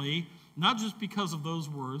family, not just because of those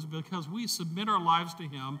words, but because we submit our lives to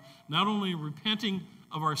him, not only repenting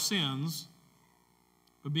of our sins,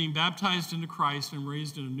 but being baptized into Christ and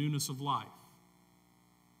raised in a newness of life.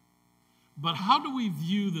 But how do we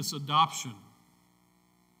view this adoption?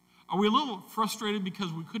 Are we a little frustrated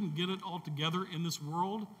because we couldn't get it all together in this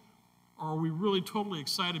world? Or are we really totally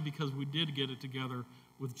excited because we did get it together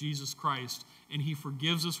with Jesus Christ, and he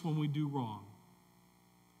forgives us when we do wrong,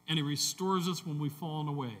 and he restores us when we've fallen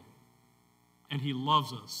away, and he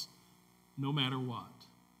loves us no matter what?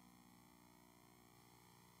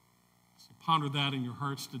 So ponder that in your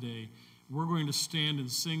hearts today. We're going to stand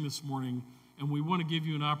and sing this morning, and we want to give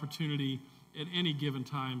you an opportunity at any given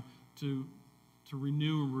time to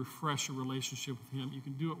renew and refresh your relationship with him. You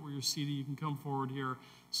can do it where you're seated. You can come forward here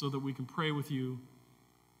so that we can pray with you,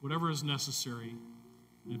 whatever is necessary.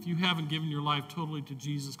 And if you haven't given your life totally to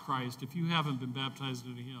Jesus Christ, if you haven't been baptized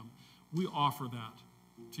into him, we offer that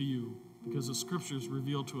to you because the scriptures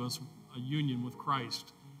reveal to us a union with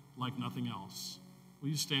Christ like nothing else. Will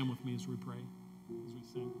you stand with me as we pray, as we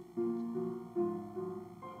sing?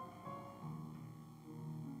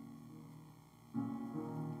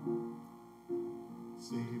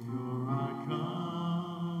 Savior, I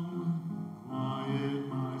come, quiet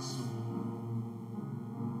my soul.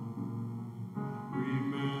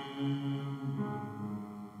 Remember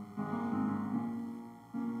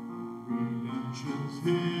redemption's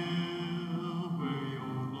hill where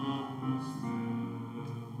your blood was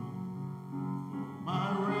spilled for my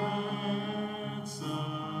ransom.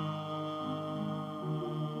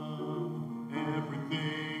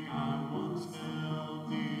 Everything I once held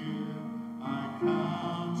dear, I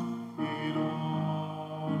count it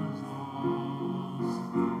all as lost.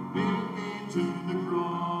 Lead me to the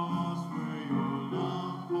cross where your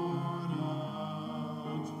love poured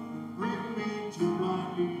out. Bring me to my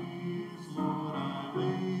knees, Lord, I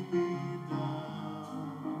lay me down.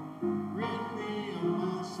 Rid me of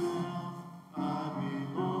myself, I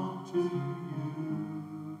belong to you.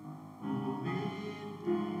 Oh, lead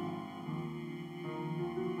me.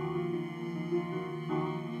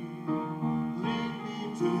 Lead me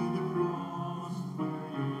to the cross where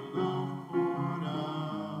your love poured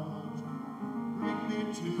out. Bring me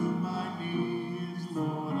to my knees,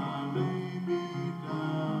 Lord, I lay me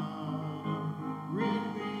down. Rid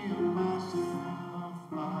me of myself,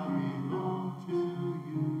 I belong to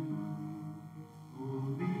you. Oh,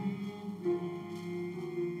 lead me.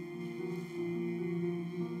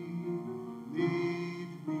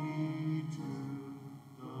 Lead me to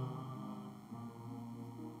the cross.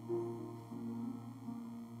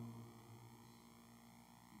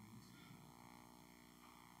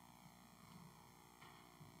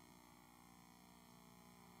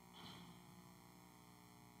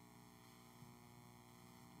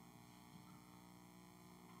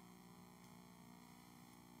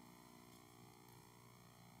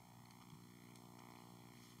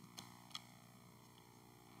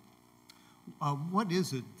 What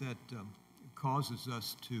is it that causes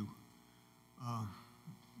us to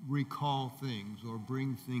recall things or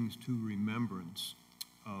bring things to remembrance?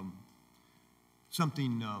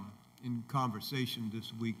 Something in conversation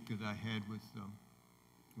this week that I had with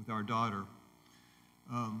our daughter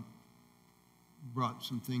brought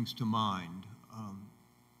some things to mind.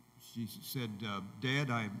 She said,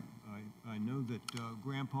 "Dad, I know that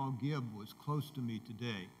Grandpa Gibb was close to me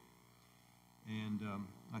today." And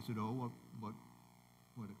I said, "Oh,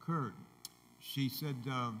 what occurred?" She said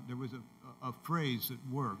there was a phrase at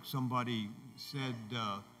work. Somebody said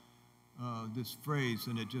this phrase,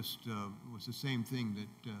 and it just was the same thing that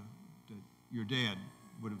your dad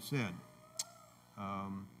would have said.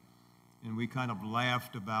 And we kind of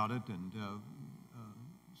laughed about it and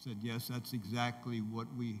said, yes, that's exactly what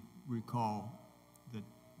we recall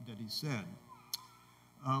that he said.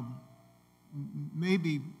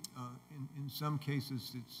 Maybe in some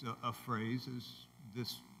cases it's a phrase, as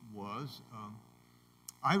this was.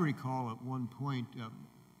 I recall at one point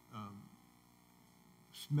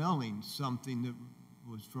smelling something that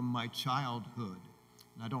was from my childhood.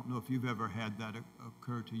 And I don't know if you've ever had that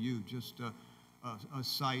occur to you, just a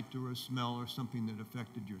sight or a smell or something that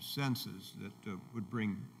affected your senses that would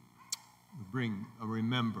bring a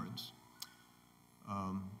remembrance.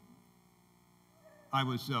 I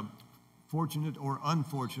was fortunate or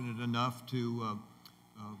unfortunate enough to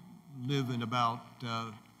live in about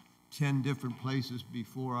 10 different places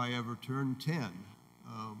before I ever turned 10.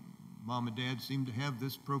 Mom and Dad seemed to have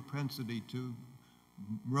this propensity to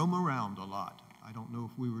roam around a lot. I don't know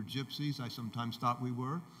if we were gypsies. I sometimes thought we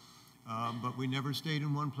were. But we never stayed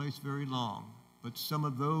in one place very long. But some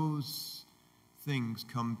of those things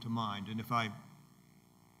come to mind. And if I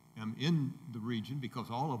am in the region, because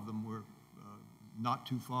all of them were not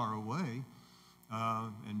too far away,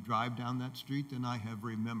 and drive down that street, then I have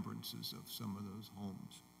remembrances of some of those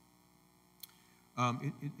homes.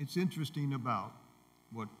 It's interesting about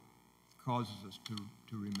what causes us to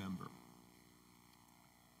remember.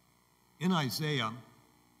 In Isaiah,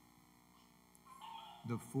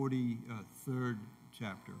 the 43rd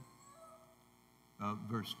chapter,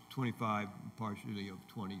 verse 25, partially of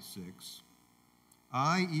 26,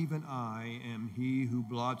 I, even I, am he who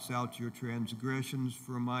blots out your transgressions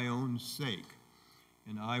for my own sake,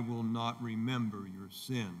 and I will not remember your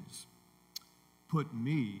sins. Put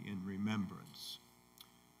me in remembrance.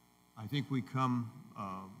 I think we come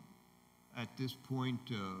at this point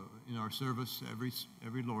in our service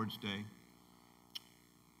every Lord's Day,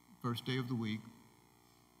 first day of the week,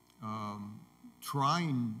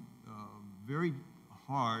 trying very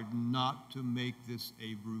hard not to make this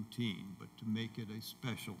a routine, but to make it a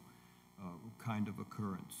special kind of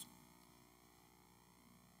occurrence.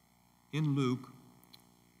 In Luke,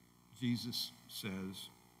 Jesus says,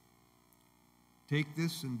 take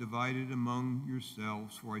this and divide it among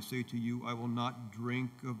yourselves, for I say to you, I will not drink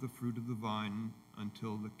of the fruit of the vine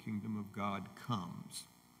until the kingdom of God comes.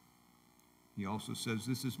 He also says,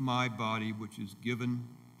 this is my body, which is given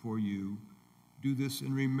for you. Do this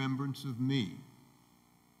in remembrance of me.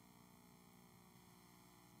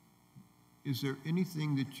 Is there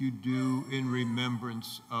anything that you do in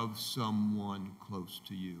remembrance of someone close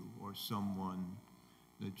to you or someone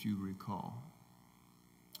that you recall?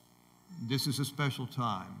 This is a special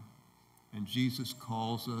time, and Jesus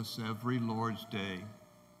calls us every Lord's Day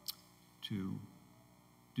to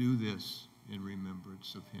do this in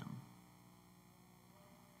remembrance of him.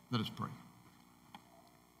 Let us pray.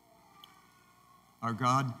 Our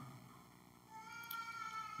God,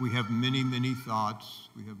 we have many, many thoughts.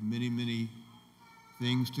 We have many, many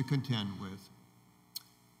things to contend with.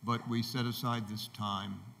 But we set aside this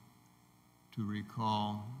time to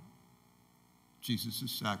recall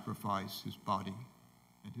Jesus' sacrifice, his body,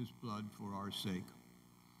 and his blood for our sake,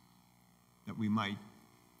 that we might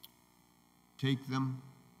take them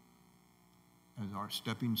as our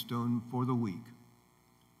stepping stone for the week,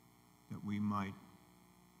 that we might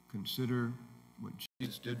consider what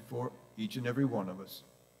Jesus did for each and every one of us,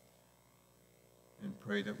 and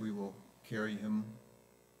pray that we will carry him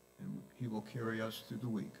and he will carry us through the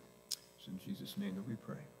week. It's in Jesus' name that we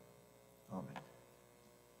pray. Amen.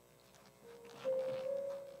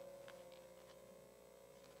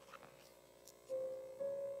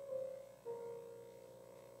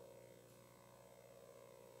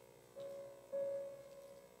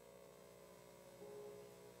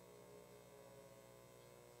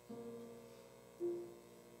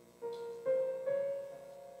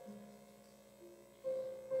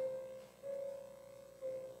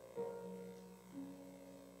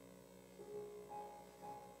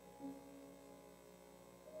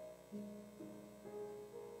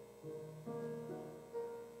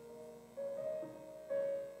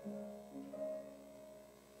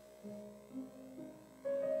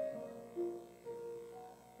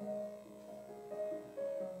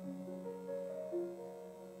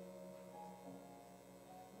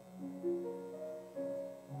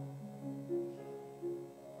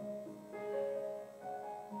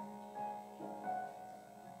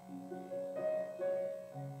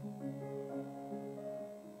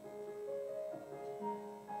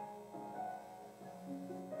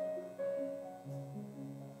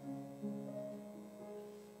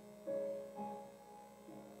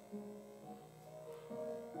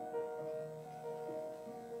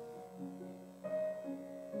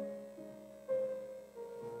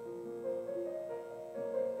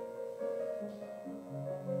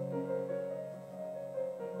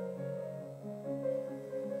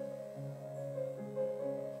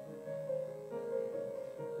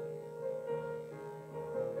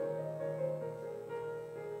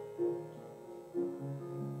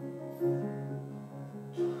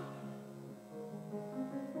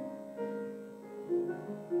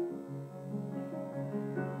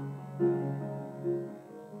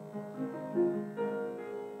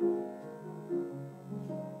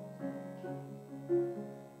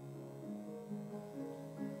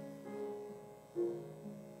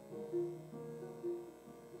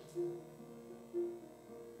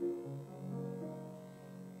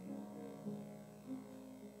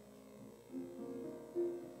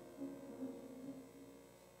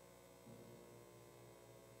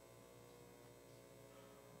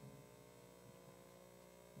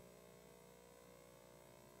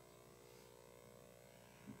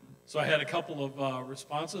 So I had a couple of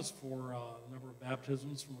responses for a number of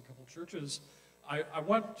baptisms from a couple churches. I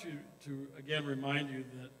want to again remind you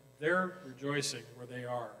that they're rejoicing where they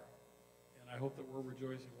are, and I hope that we're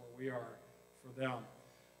rejoicing where we are for them.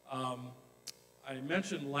 I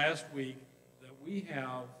mentioned last week that we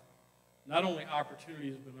have not only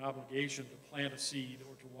opportunities but an obligation to plant a seed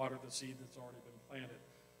or to water the seed that's already been planted.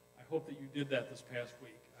 I hope that you did that this past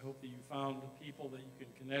week. I hope that you found people that you can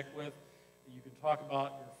connect with, that you can talk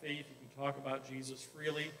about your faith, you can talk about Jesus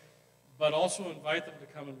freely, but also invite them to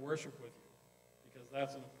come and worship with you, because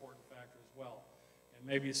that's an important factor as well. And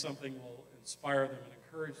maybe something will inspire them and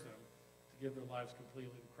encourage them to give their lives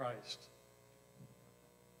completely to Christ.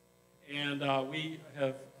 And we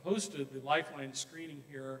have hosted the Lifeline screening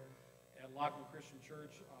here at Lockland Christian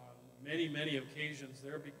Church on many, many occasions.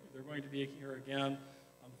 They're going to be here again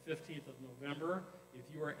on the 15th of November. If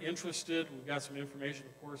you are interested, we've got some information,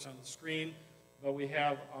 of course, on the screen, but we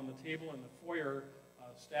have on the table in the foyer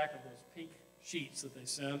a stack of those pink sheets that they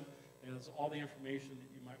send. It has all the information that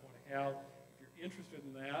you might want to have. If you're interested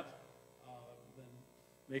in that, then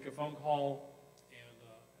make a phone call and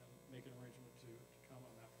make an arrangement to come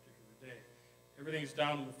on that particular day. Everything's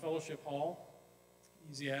down in the fellowship hall.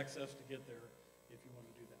 Easy access to get there if you want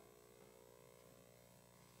to do that.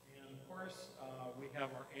 And of course, we have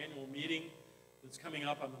our annual meeting that's coming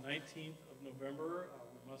up on the 19th of November.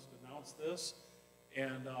 We must announce this.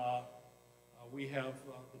 And we have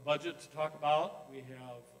the budget to talk about. We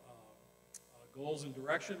have goals and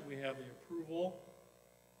direction. We have the approval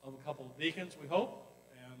of a couple of deacons, we hope.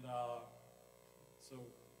 And so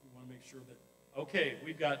we want to make sure that, okay,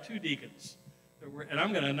 we've got 2 deacons. And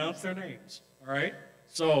I'm going to announce their names, all right?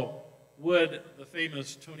 So would the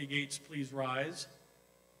famous Tony Gates please rise?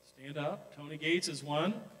 Stand up. Tony Gates is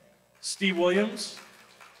one. Steve Williams.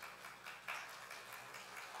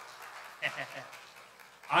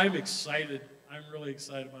 I'm excited. I'm really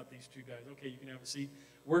excited about these 2 guys. Okay, you can have a seat.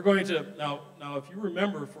 We're going to, now if you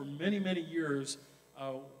remember, for many, many years,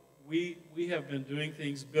 we have been doing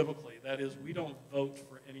things biblically. That is, we don't vote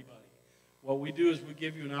for anybody. What we do is we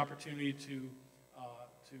give you an opportunity to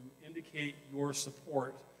indicate your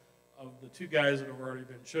support of the 2 guys that have already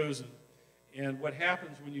been chosen. And what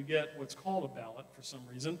happens when you get what's called a ballot for some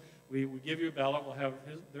reason, we give you a ballot, we'll have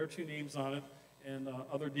their 2 names on it, and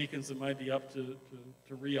other deacons that might be up to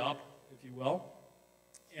re-up, if you will.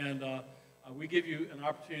 And we give you an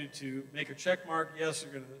opportunity to make a check mark. Yes,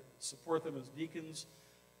 you're going to support them as deacons.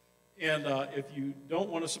 And if you don't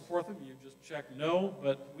want to support them, you just check no,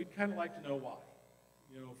 but we'd kind of like to know why.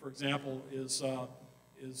 You know, for example, is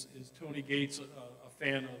Tony Gates a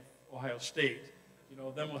fan of Ohio State? You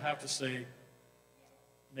know, then we'll have to say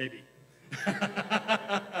maybe.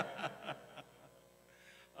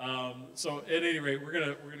 So at any rate, we're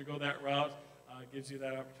gonna go that route. Gives you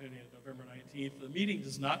that opportunity on November 19th. The meeting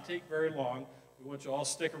does not take very long. We want you all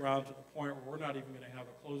stick around to the point where we're not even going to have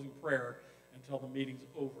a closing prayer until the meeting's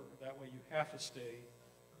over. That way you have to stay,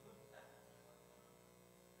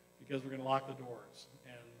 because we're going to lock the doors,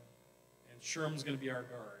 and Sherm's going to be our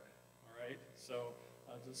guard. All right, so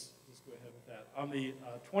just go ahead with that. On the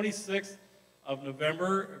 26th of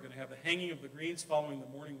November, we're going to have the hanging of the greens following the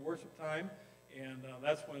morning worship time, and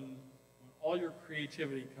that's when all your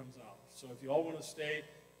creativity comes out. So if you all want to stay,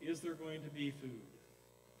 is there going to be food?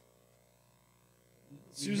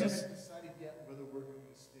 We haven't decided yet whether we're going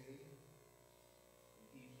to stay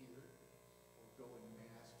and eat here or go in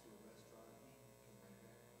mass to a restaurant and eat and come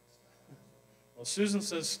right back. Well, Susan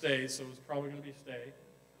says stay, so it's probably going to be stay.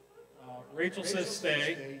 Rachel says stay.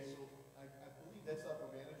 So I believe that's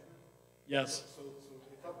upper management. Yes. So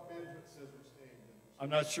if upper management says we're staying, then we're I'm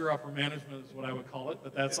not sure upper management is what I would call it,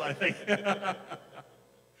 but that's, I think,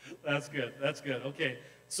 that's good. That's good. Okay.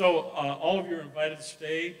 So all of you are invited to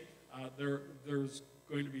stay. There's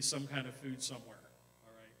going to be some kind of food somewhere.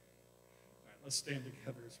 All right. All right. Let's stand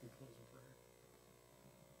together as we close in prayer.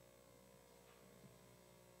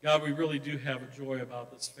 God, we really do have a joy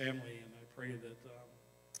about this family, and I pray that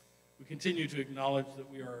we continue to acknowledge that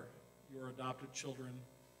we are your adopted children,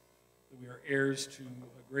 that we are heirs to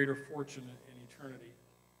a greater fortune in eternity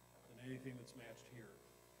than anything that's matched here.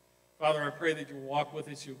 Father, I pray that you'll walk with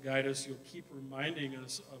us, you'll guide us, you'll keep reminding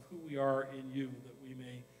us of who we are in you, that we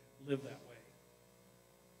may live that way.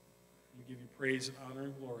 We give you praise and honor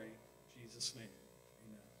and glory. In Jesus' name,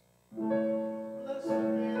 amen. Blessed be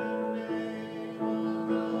the name of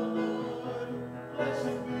the Lord.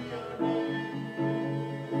 Blessed be your name.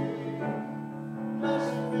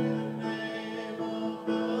 Blessed be the name of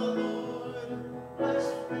the Lord.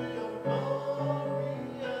 Blessed be your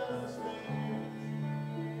glorious name.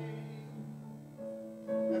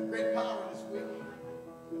 have great power this week.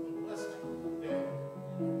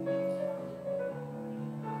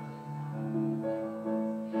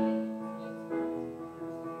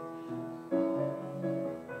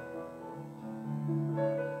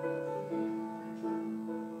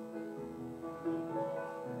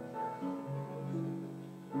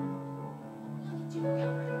 Thank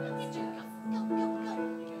you.